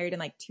 They got married in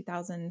like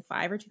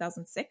 2005 or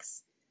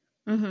 2006.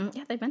 Yeah,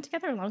 they've been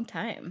together a long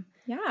time.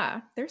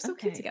 Yeah, they're so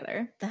cute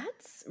together.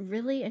 That's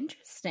really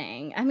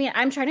interesting. I mean,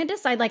 I'm trying to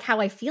decide like how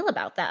I feel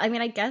about that. I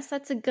mean, I guess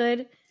that's a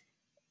good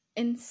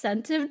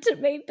incentive to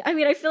make. I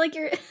mean, I feel like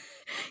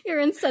your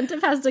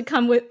incentive has to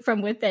come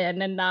from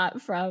within and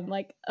not from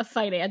like a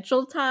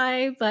financial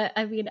tie. But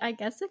I mean, I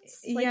guess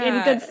it's like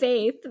in good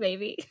faith,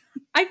 maybe.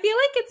 I feel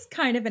like it's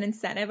kind of an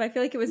incentive. I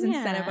feel like it was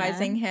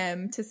incentivizing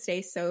him to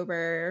stay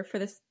sober for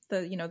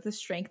the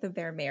strength of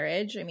their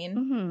marriage. I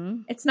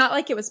mean, it's not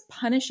like it was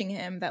punishing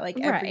him that like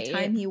every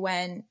time he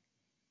went,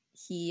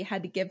 he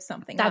had to give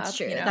something up. That's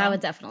true. That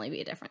would definitely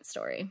be a different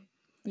story.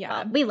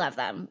 Yeah. Well, we love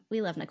them. We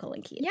love Nicole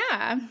and Keith.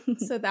 Yeah.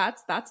 So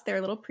that's their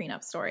little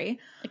prenup story.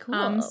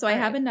 Cool. So I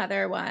have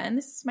another one.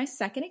 This is my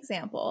second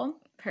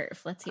example.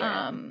 Perf. Let's hear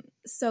it.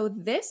 So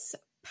this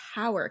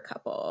power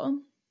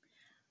couple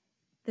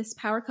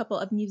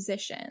of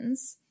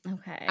musicians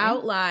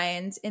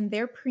outlined in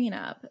their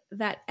prenup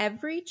that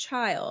every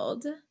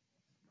child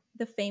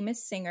the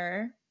famous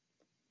singer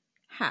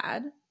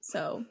had,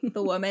 so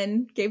the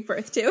woman gave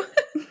birth to,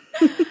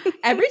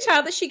 Every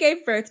child that she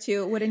gave birth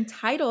to would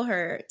entitle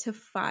her to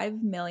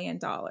 $5 million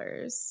in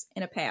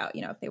a payout,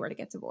 if they were to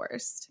get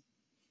divorced.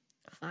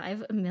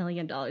 $5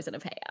 million in a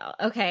payout.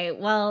 Okay,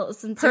 well,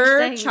 since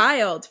per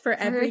child, for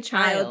every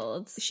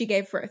child she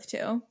gave birth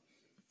to.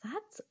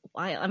 That's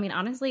wild. I mean,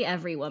 honestly,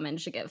 every woman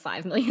should get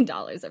 $5 million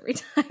every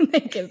time they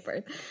give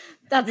birth.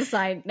 That's a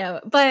side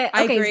note. But okay.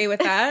 I agree with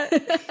that.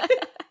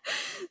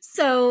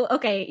 So,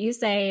 okay, you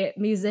say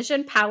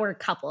musician power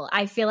couple.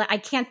 I feel like I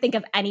can't think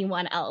of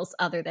anyone else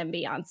other than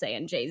Beyonce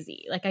and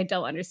Jay-Z. Like, I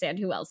don't understand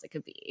who else it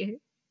could be.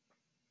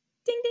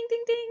 Ding, ding,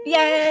 ding, ding.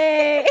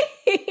 Yay!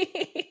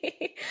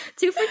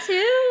 2 for 2.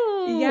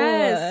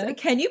 Yes.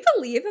 Can you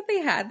believe that they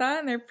had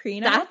that in their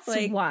prenup?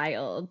 That's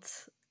wild.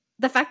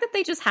 The fact that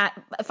they just had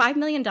 $5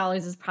 million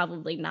is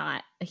probably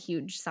not a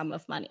huge sum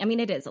of money. I mean,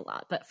 it is a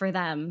lot, but for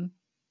them,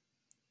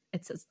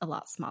 it's a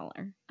lot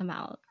smaller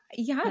amount.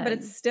 Yeah, but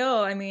it's still,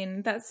 I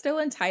mean, that still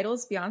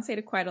entitles Beyonce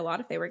to quite a lot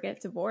if they were to get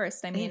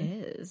divorced. I mean,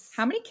 it is.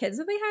 How many kids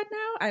have they had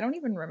now? I don't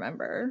even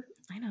remember.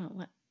 I know.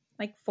 What?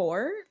 Like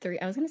 4? 3.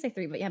 I was going to say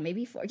 3, but yeah,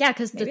 maybe 4. Yeah,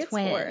 because the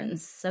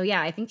twins. 4. So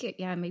yeah, I think,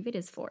 maybe it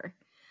is 4.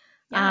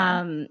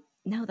 Yeah.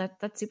 No,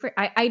 that's super.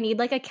 I need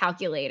like a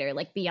calculator,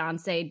 like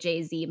Beyonce,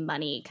 Jay-Z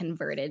money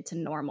converted to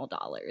normal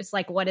dollars.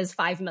 Like, what is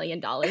 $5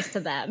 million to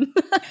them?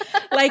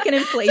 Like an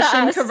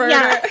inflation converter.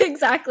 Yeah,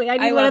 exactly. I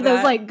need one of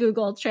those like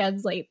Google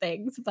Translate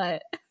things,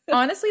 but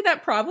honestly,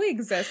 that probably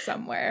exists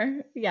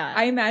somewhere. Yeah,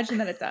 I imagine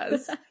that it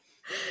does.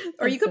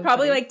 Or you could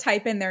probably like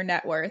type in their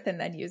net worth and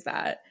then use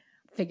that.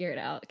 Figure it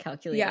out,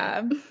 calculate.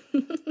 Yeah.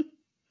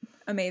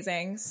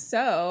 Amazing.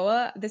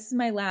 So this is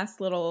my last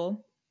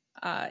little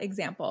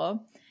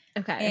example.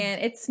 Okay.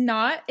 And it's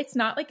not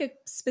like a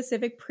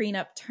specific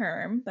prenup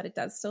term, but it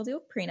does still deal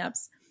with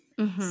prenups.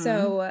 Mm-hmm.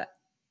 So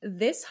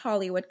this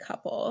Hollywood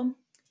couple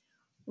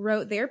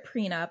wrote their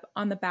prenup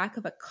on the back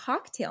of a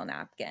cocktail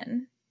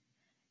napkin.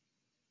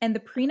 And the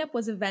prenup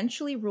was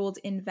eventually ruled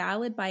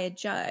invalid by a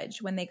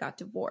judge when they got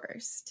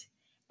divorced.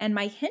 And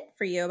my hint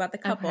for you about the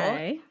couple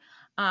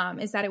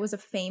is that it was a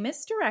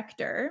famous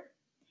director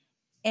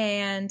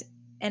and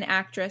an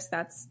actress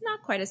that's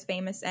not quite as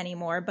famous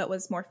anymore, but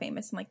was more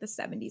famous in like the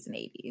 70s and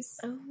 80s.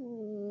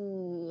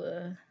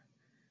 Oh,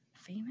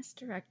 famous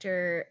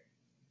director.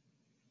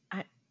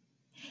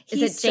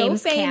 Is it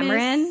James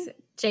Cameron?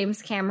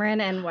 James Cameron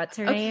and what's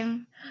her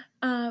name?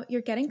 You're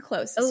getting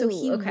close. So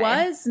he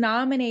was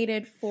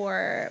nominated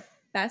for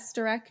Best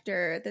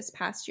Director this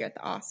past year at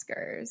the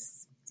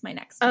Oscars. It's my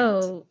next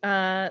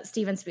hint.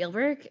 Steven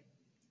Spielberg?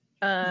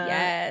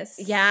 Yes.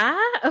 Yeah?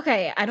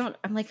 Okay. I'm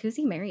like, who's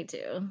he married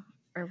to?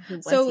 Or who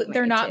was so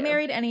they're not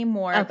married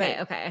anymore.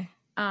 Okay.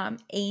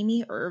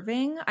 Amy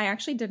Irving. I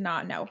actually did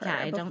not know her. Yeah,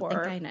 I don't think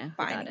I know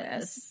finding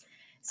this.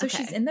 So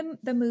she's in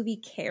the movie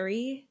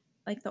Carrie,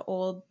 like the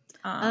old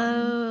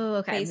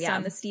based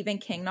on the Stephen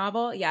King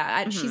novel.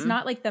 Yeah, she's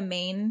not like the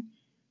main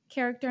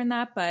character in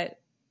that, but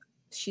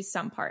she's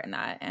some part in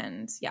that.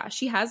 And yeah,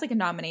 she has like a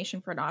nomination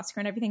for an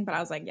Oscar and everything, but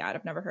I was like, yeah,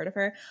 I've never heard of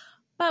her.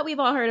 But we've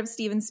all heard of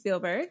Steven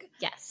Spielberg.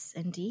 Yes,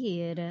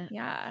 indeed.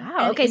 Yeah. Wow.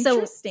 And okay,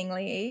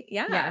 interestingly,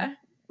 yeah.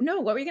 No,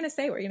 what were you going to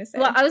say?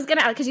 Well, I was going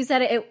to ask, because you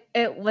said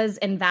it was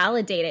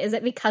invalidated. Is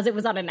it because it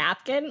was on a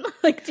napkin?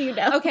 Like, do you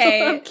know?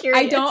 Okay. I'm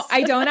curious.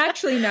 I don't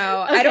actually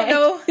know. Okay. I don't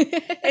know.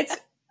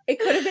 It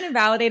could have been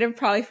invalidated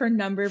probably for a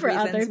number of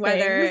reasons.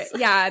 Whether,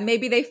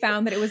 maybe they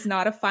found that it was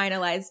not a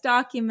finalized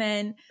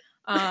document.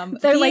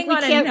 They're like, we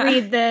can't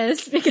read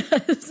this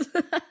because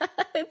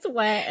it's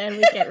wet and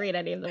we can't read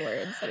any of the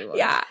words anymore.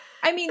 Yeah.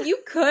 I mean, you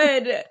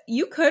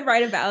could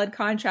write a valid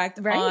contract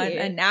on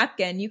a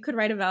napkin. You could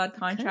write a valid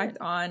contract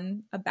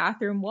on a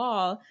bathroom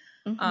wall.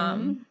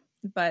 Mm-hmm.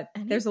 But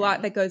there's a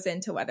lot that goes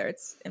into whether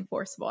it's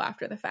enforceable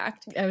after the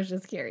fact. I was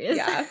just curious.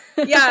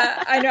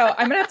 Yeah, I know.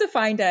 I'm gonna have to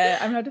find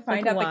it. I'm gonna have to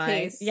find out the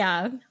case.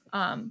 Yeah.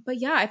 But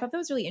yeah, I thought that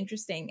was really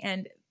interesting.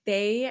 And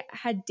they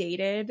had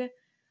dated,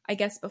 I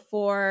guess,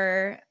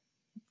 before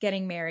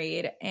getting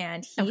married,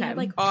 and he had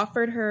like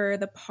offered her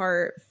the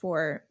part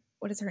for,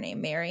 what is her name,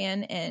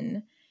 Marion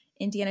in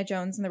Indiana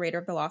Jones and the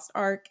Raiders of the Lost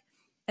Ark.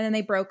 And then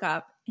they broke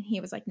up and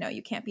he was like, no,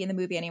 you can't be in the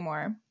movie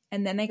anymore.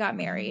 And then they got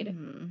married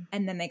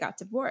and then they got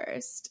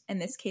divorced.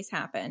 And this case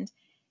happened.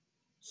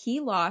 He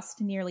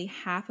lost nearly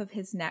half of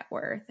his net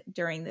worth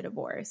during the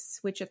divorce,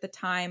 which at the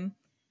time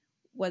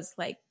was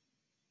like,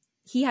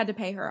 he had to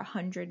pay her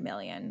 $100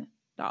 million.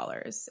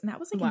 And that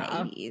was like in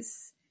the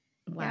 80s.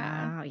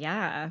 Wow.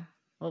 Yeah.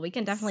 Well, we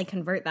can definitely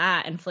convert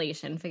that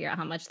inflation, figure out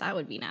how much that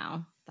would be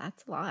now.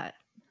 That's a lot.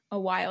 A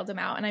wild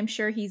amount. And I'm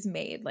sure he's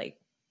made like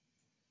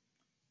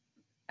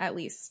at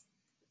least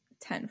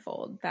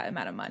tenfold that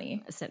amount of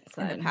money since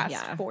then, in the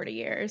past 40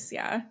 years.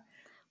 Yeah.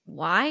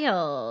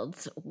 Wild.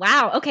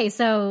 Wow. Okay.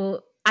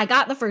 So I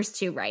got the first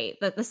 2 right.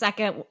 The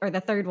second or the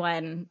third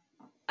one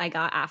I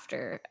got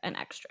after an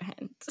extra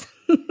hint.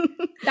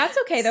 That's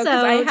okay though,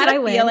 because I had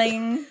a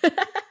feeling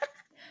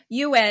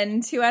you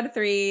win 2 out of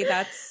 3.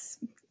 That's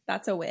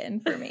a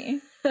win for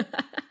me.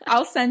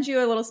 I'll send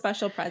you a little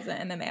special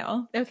present in the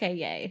mail. Okay,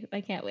 yay.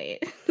 I can't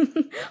wait.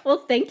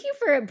 Well, thank you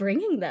for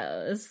bringing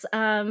those.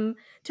 To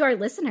our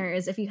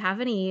listeners, if you have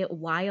any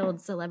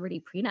wild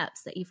celebrity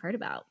prenups that you've heard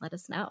about, let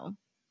us know.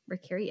 We're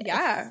curious.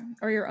 Yeah,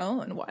 or your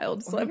own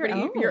wild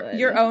celebrity,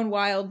 your own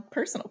wild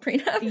personal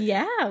prenup.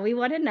 Yeah, we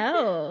want to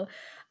know.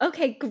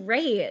 Okay,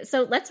 great.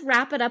 So let's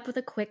wrap it up with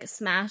a quick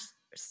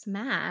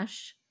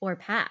smash or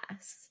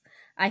pass.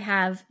 I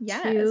have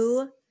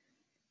 2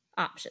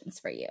 options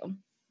for you.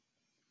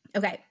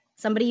 Okay,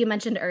 somebody you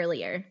mentioned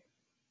earlier,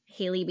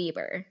 Hailey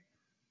Bieber.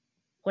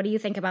 What do you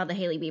think about the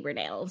Hailey Bieber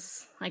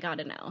nails? I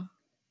gotta know.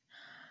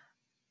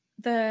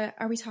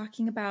 Are we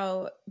talking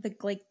about the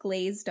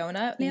glazed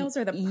donut nails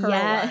or the pearl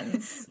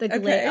ones?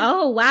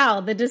 Oh,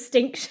 wow. The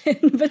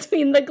distinction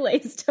between the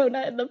glazed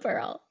donut and the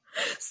pearl.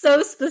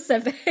 So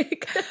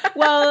specific.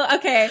 Well,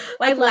 okay.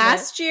 Like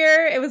last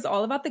year, it was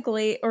all about the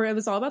glaze, or it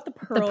was all about the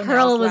pearl. The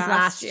pearl was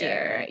last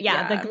year.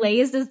 Yeah, the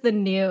glazed is the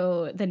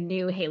new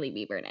Hailey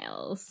Bieber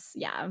nails.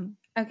 Yeah.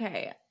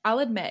 Okay, I'll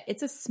admit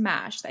it's a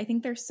smash. I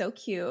think they're so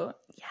cute.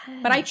 Yes.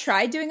 But I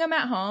tried doing them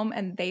at home,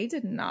 and they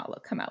did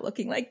not come out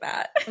looking like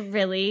that.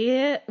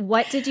 Really?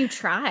 What did you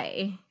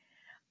try?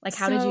 Like,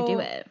 how did you do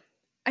it?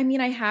 I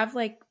mean, I have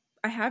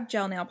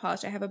gel nail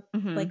polish. I have a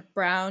like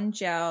brown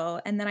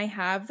gel, and then I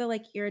have the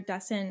like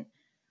iridescent,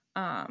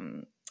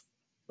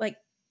 like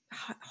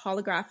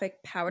holographic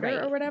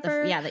powder or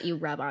whatever. That you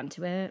rub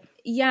onto it.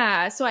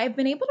 Yeah, so I've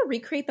been able to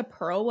recreate the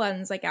pearl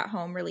ones like at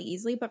home really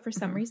easily, but for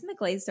some reason the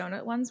glazed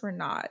donut ones were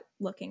not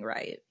looking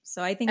right.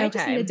 So I think I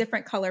just need a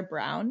different color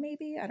brown,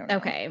 maybe. I don't know.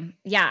 Okay,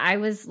 yeah, I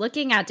was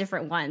looking at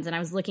different ones, and I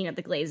was looking at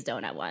the glazed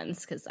donut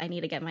ones because I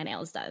need to get my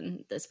nails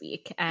done this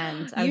week,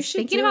 and I was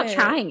thinking about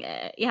trying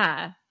it.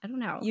 Yeah, I don't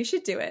know. You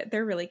should do it.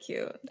 They're really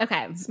cute.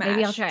 Okay,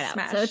 maybe I'll try it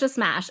out. So it's a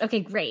smash. Okay,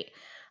 great.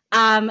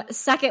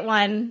 Second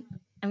one.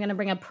 I'm going to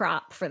bring a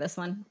prop for this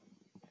one.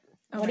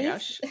 Oh my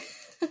gosh.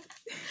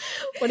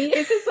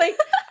 This is like,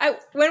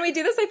 when we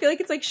do this, I feel like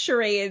it's like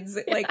charades.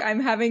 Yeah. Like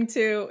I'm having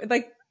to,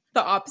 like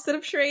the opposite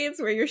of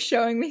charades where you're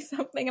showing me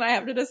something and I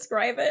have to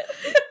describe it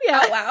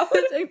out loud.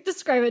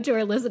 Describe it to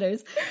our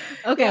listeners.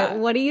 Okay,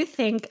 What do you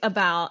think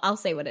about, I'll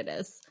say what it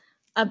is,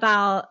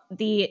 about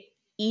the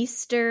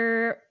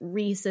Easter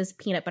Reese's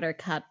peanut butter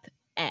cup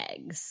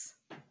eggs?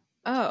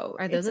 Oh,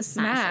 are those a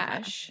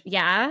smash?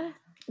 Yeah.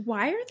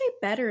 Why are they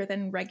better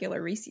than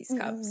regular Reese's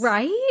cups?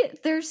 Right?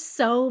 They're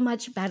so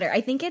much better.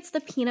 I think it's the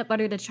peanut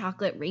butter to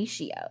chocolate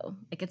ratio.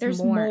 Like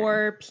there's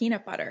more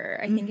peanut butter.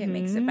 I think it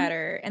makes it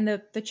better. And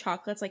the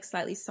chocolate's like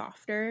slightly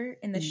softer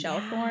in the shell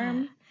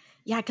form.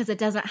 Yeah, because it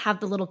doesn't have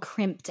the little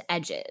crimped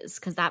edges,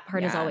 because that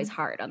part is always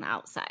hard on the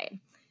outside.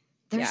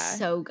 They're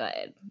so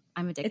good.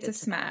 I'm addicted. It's a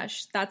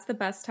smash. That's the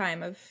best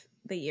time of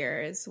the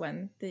year is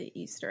when the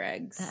Easter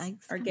eggs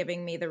are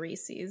giving me the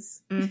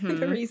Reese's.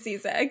 The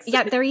Reese's eggs.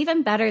 Yeah, they're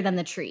even better than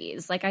the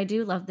trees. Like I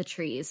do love the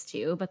trees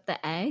too, but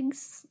the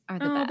eggs are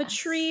the best. The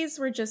trees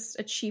were just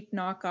a cheap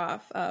knockoff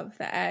of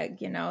the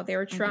egg, you know. They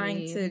were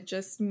trying to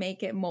just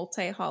make it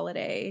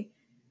multi-holiday.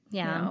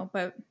 Yeah. You know,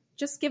 but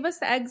just give us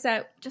the eggs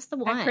at just the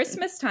one at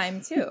Christmas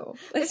time too.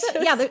 But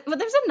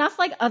there's enough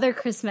like other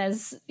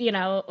Christmas, you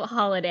know,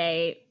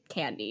 holiday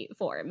candy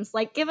forms.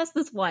 Like give us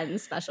this one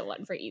special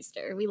one for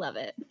Easter. We love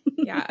it.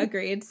 Yeah,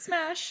 agreed.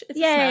 Smash. It's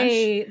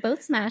Yay. A smash.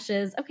 Both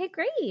smashes. Okay,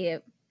 great.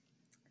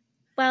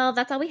 Well,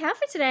 that's all we have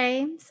for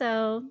today.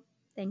 So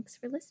thanks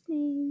for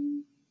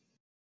listening.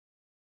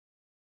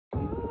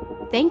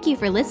 Thank you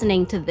for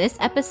listening to this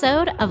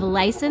episode of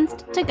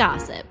Licensed to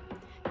Gossip.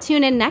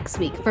 Tune in next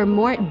week for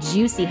more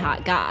juicy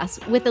hot goss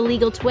with a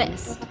legal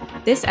twist.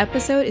 This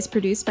episode is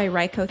produced by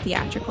Ryko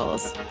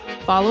Theatricals.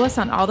 Follow us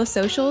on all the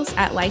socials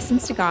at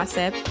Licensed to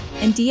Gossip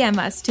and DM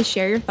us to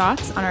share your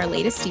thoughts on our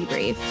latest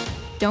debrief.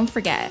 Don't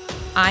forget,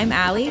 I'm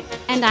Allie.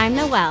 And I'm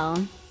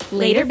Noelle.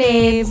 Later,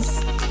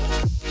 babes.